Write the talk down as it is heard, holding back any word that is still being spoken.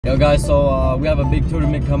Yo guys, so we have a big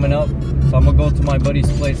tournament coming up, so I'm gonna go to my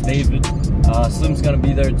buddy's place, David. Slim's gonna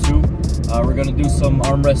be there too. We're gonna do some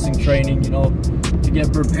arm wrestling training, you know, to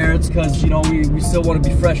get prepared, because, you know, we still want to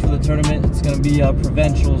be fresh for the tournament. It's gonna be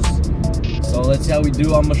provincials, so let's see how we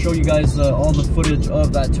do. I'm gonna show you guys all the footage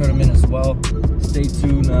of that tournament as well. Stay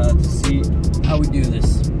tuned to see how we do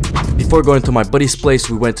this. Before going to my buddy's place,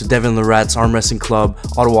 we went to Devin Lerat's arm wrestling club,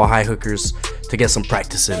 Ottawa High Hookers, to get some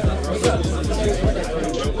practice in.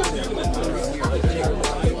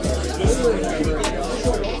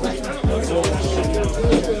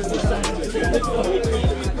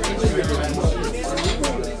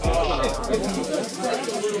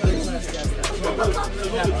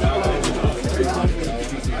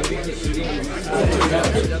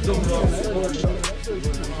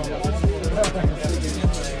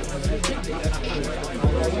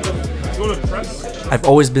 I've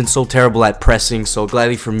always been so terrible at pressing, so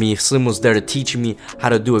gladly for me, Slim was there to teach me how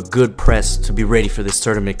to do a good press to be ready for this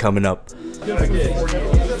tournament coming up.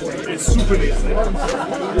 It's super easy.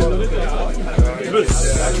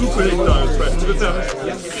 Super easy dans le press. Tu veux faire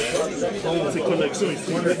ces connexions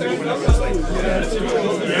ici.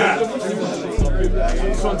 Yeah.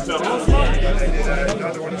 Sans différence.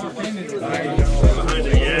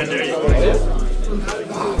 Yeah, there you go.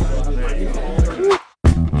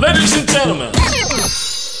 Ladies and gentlemen.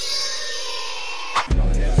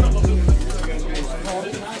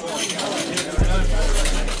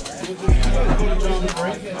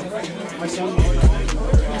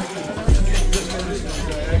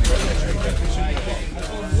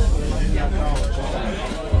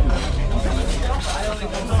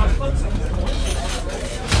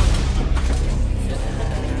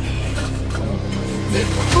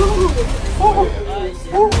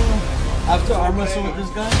 After arm wrestle with this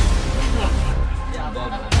guy?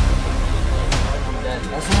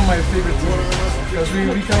 That's one of my favorite teams, because we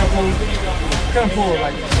kind of pull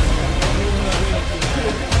like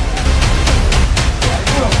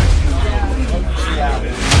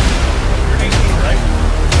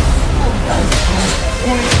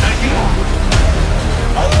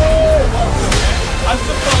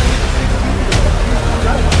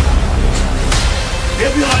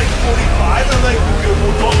They'll be like 45 and like,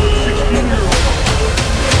 we'll talk to 16-year-old.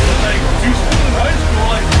 Like, you still in high school,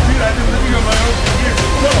 like, dude, I've been living on my own for years.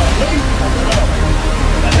 Come on, let me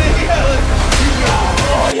and then he had like,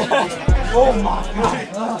 oh my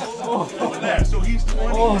god. there, so he's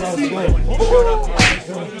 20. Oh, that's good.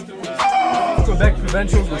 Quebec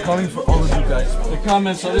Provincial, we're coming for all of you guys. They're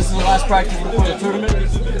coming, so this is the last practice before the tournament.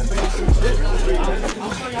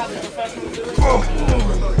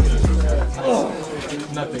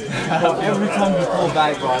 Nothing. Every time we pull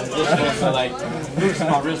back, bro, I'm just going to like loosen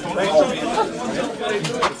my wrist.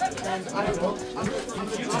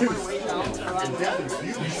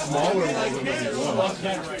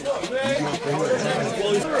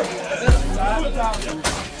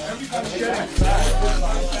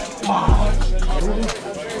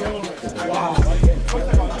 Wow.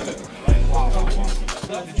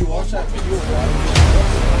 Did you watch that video?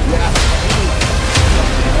 Yeah.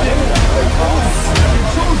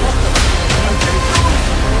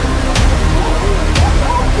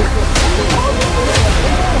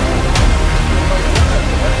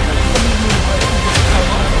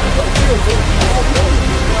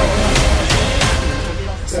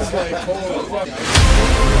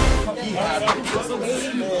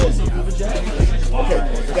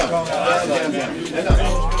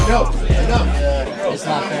 It's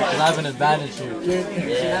not fair, because I have an advantage here.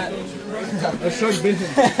 Yeah. A shark bit him.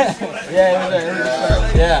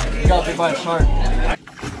 Yeah, he got bit by a shark.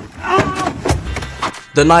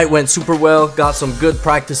 The night went super well, got some good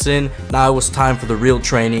practice in. Now it was time for the real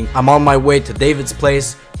training. I'm on my way to David's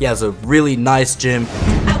place. He has a really nice gym.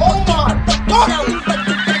 Oh my God!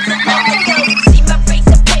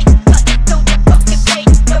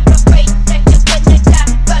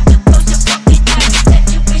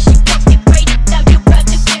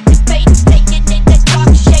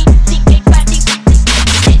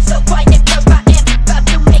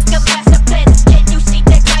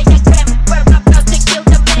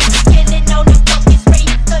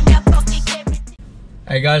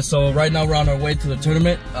 Hey guys, so right now we're on our way to the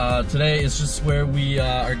tournament. Today is just where we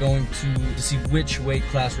are going to see which weight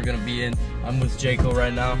class we're going to be in. I'm with Jaco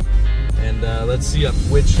right now, and let's see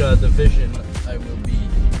which division I will be.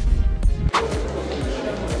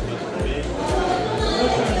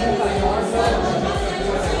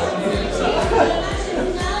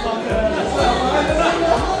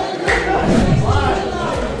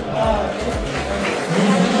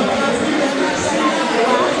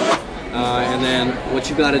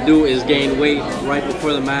 got to do is gain weight right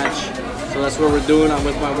before the match. So that's what we're doing. I'm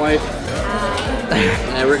with my wife.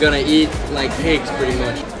 And we're going to eat like pigs pretty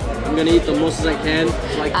much. I'm going to eat the most as I can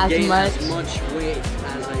so I can gain as much weight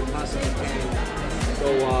as I possibly can.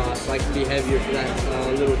 So I can be heavier for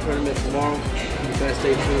that little tournament tomorrow. You guys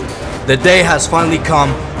stay tuned. The day has finally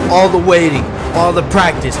come. All the waiting, all the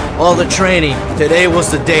practice, all the training. Today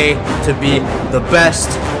was the day to be the best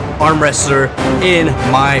arm wrestler in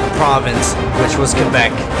my province, which was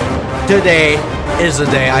Quebec. Today is the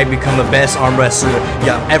day I become the best arm wrestler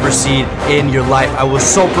you've ever seen in your life. I was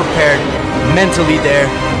so prepared, mentally there.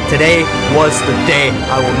 Today was the day.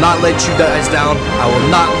 I will not let you guys down. I will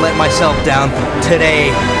not let myself down.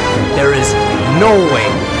 Today, there is no way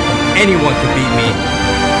anyone can beat me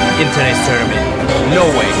in today's tournament. No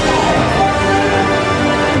way.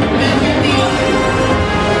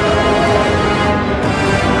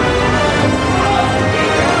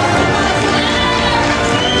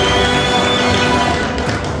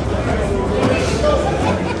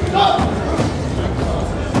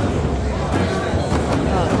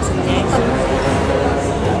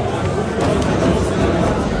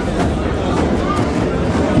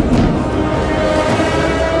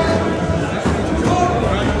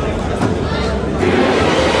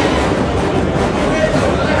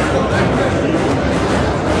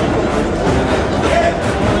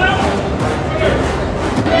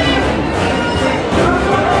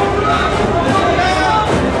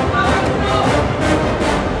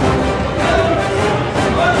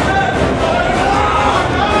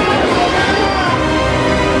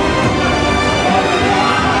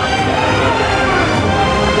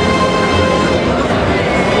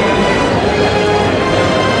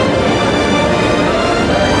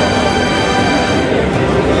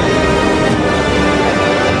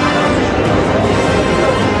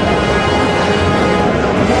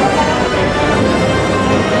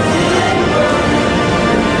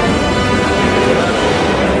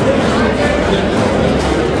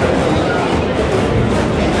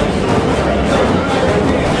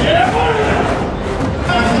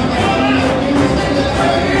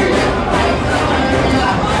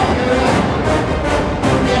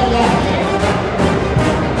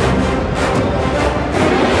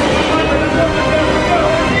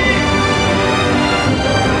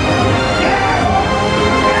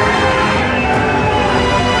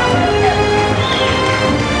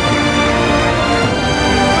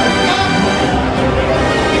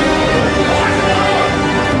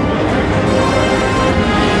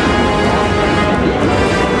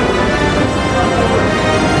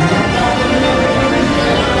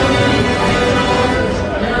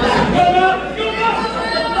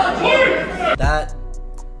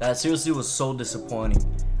 That seriously was so disappointing.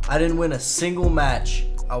 I didn't win a single match.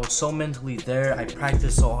 I was so mentally there. I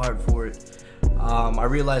practiced so hard for it. I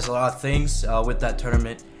realized a lot of things with that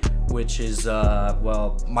tournament, which is,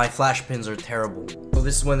 well, my flash pins are terrible. So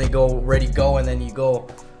this is when they go, ready, go, and then you go.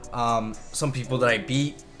 Some people that I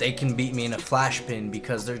beat, they can beat me in a flash pin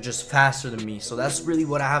because they're just faster than me. So that's really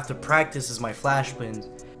what I have to practice is my flash pins.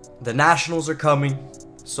 The nationals are coming,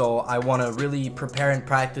 so I want to really prepare and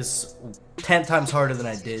practice 10 times harder than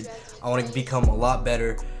I did. I want to become a lot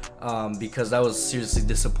better because that was seriously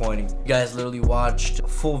disappointing. You guys literally watched a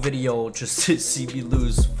full video just to see me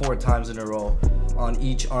lose 4 times in a row on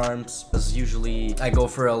each arms. Because usually I go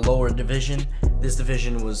for a lower division. This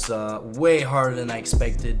division was way harder than I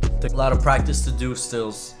expected. Took a lot of practice to do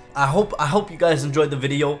stills. I hope you guys enjoyed the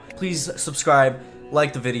video. Please subscribe,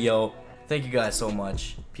 like the video. Thank you guys so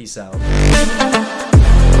much. Peace out.